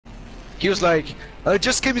He was like,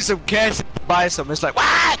 just give me some cash to buy some. It's like,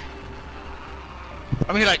 what?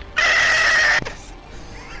 I mean, like,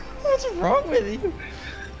 what's wrong with you?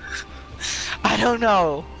 I don't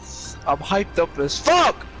know. I'm hyped up as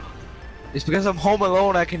fuck. It's because I'm home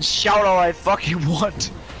alone. I can shout all I fucking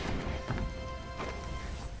want.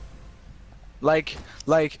 Like,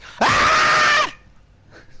 ah!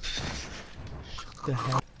 The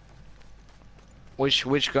hell?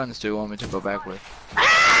 Which guns do you want me to go back with?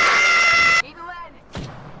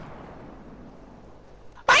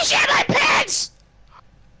 I shit my pants!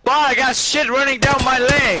 Wow, I got shit running down my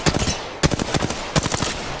leg.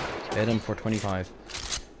 Hit him for 25.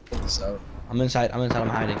 So I'm inside, I'm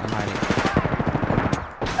hiding.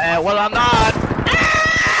 well, I'm not.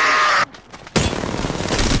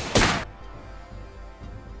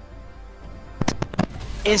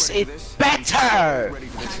 Is it better?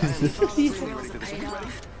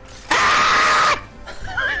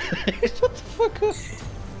 Shut the fuck up.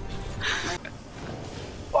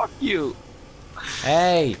 Fuck you.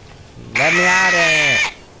 Hey, let me out of here.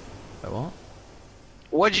 Wait,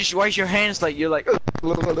 what? Why's your hands like you're like?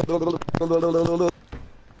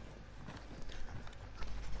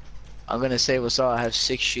 I'm gonna say what's all. I have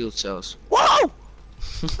 6 shield cells. Whoa!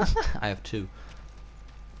 I have 2.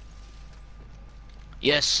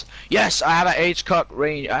 Yes, I have an H-Cock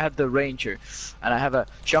range. I have the Ranger, and I have a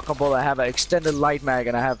shotgun bullet. I have an extended light mag,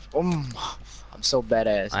 and I have. I'm so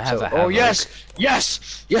badass. I have so, a oh Havoc.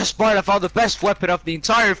 yes, Bart! I found the best weapon of the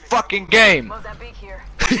entire fucking game. Mozambique here.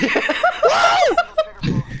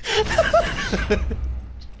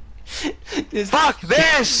 Fuck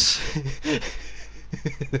this!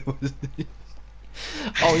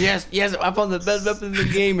 Oh yes, I found the best weapon in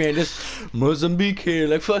the game here. This Mozambique here,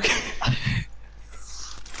 like fuck.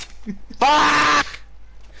 Fuck!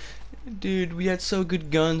 Dude, we had so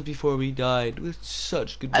good guns before we died. With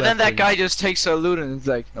such good And then that weapons. guy just takes a loot and is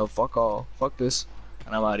like, no, fuck all, fuck this,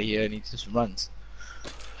 and I'm out of here, and he just runs.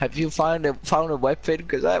 Have you found a weapon?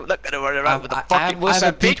 Because I'm not gonna run around with a fucking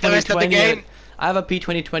Mozambique the rest of the game. I have a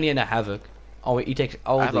P2020 and a Havoc. Oh wait, he takes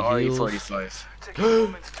all I have the an heals. RE45.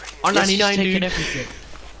 R99, dude.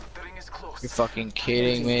 You're fucking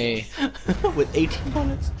kidding me. With 18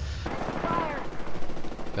 bullets.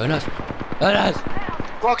 Jonas!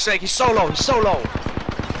 Fuck's sake, he's so low,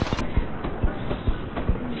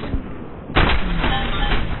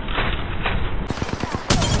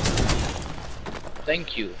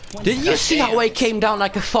 Thank you. Did you see how I came down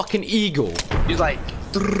like a fucking eagle? He's like,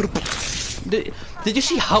 Did you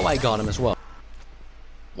see how I got him as well?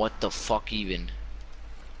 what the fuck even?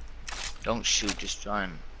 Don't shoot, just try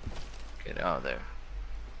and get out of there.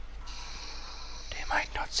 They might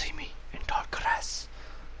not see me in dark grass.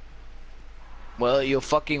 Well, you're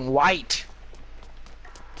fucking white.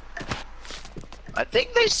 I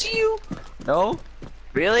think they see you. No?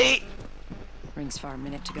 Really? Rings far,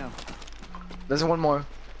 minute to go. There's one more.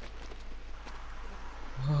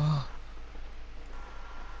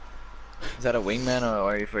 Is that a wingman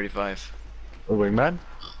or RE45? A wingman?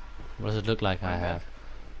 What does it look like I have?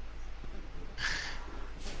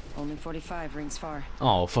 Only 45, rings far.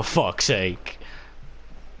 Oh, for fuck's sake.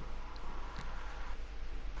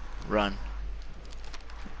 Run.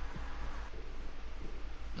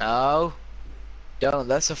 No. Don't.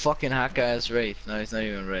 That's a fucking hack ass Wraith. No, it's not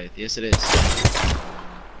even Wraith. Yes, it is.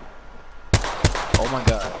 Oh my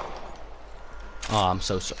god. Oh, I'm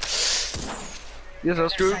so sorry. You're so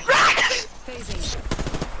screwed. Phasing.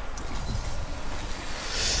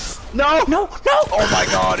 No! No! Oh my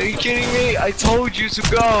god, are you kidding me? I told you to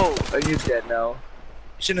go! And you're dead now. You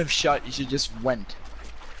shouldn't have shot, you should just went.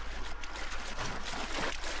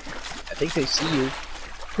 I think they see you.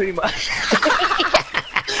 Pretty much.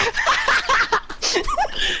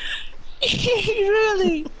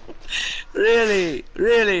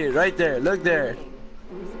 Really, right there, look there.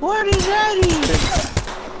 What is that even?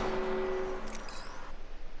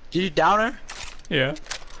 Did you down her? Yeah.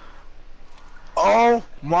 Oh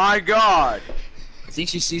my god! I think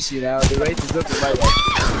she sees you now. The Wraith is looking right at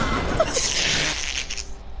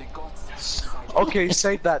you. Okay,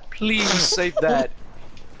 save that. Please save that.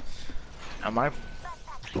 Am I?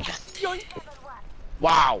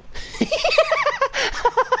 Wow.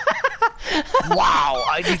 Wow,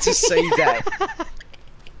 I need to save that.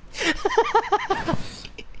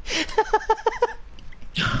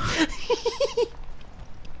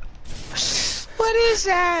 What is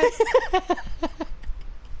that?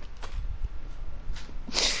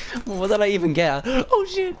 What did I even get? Oh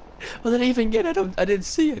shit! What did I even get? I didn't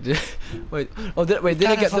see it. Wait. Oh, did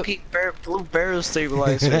I get the blue barrel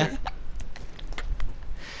stabilizer?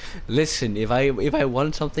 Listen, if I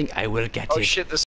want something, I will get it. Oh shit! This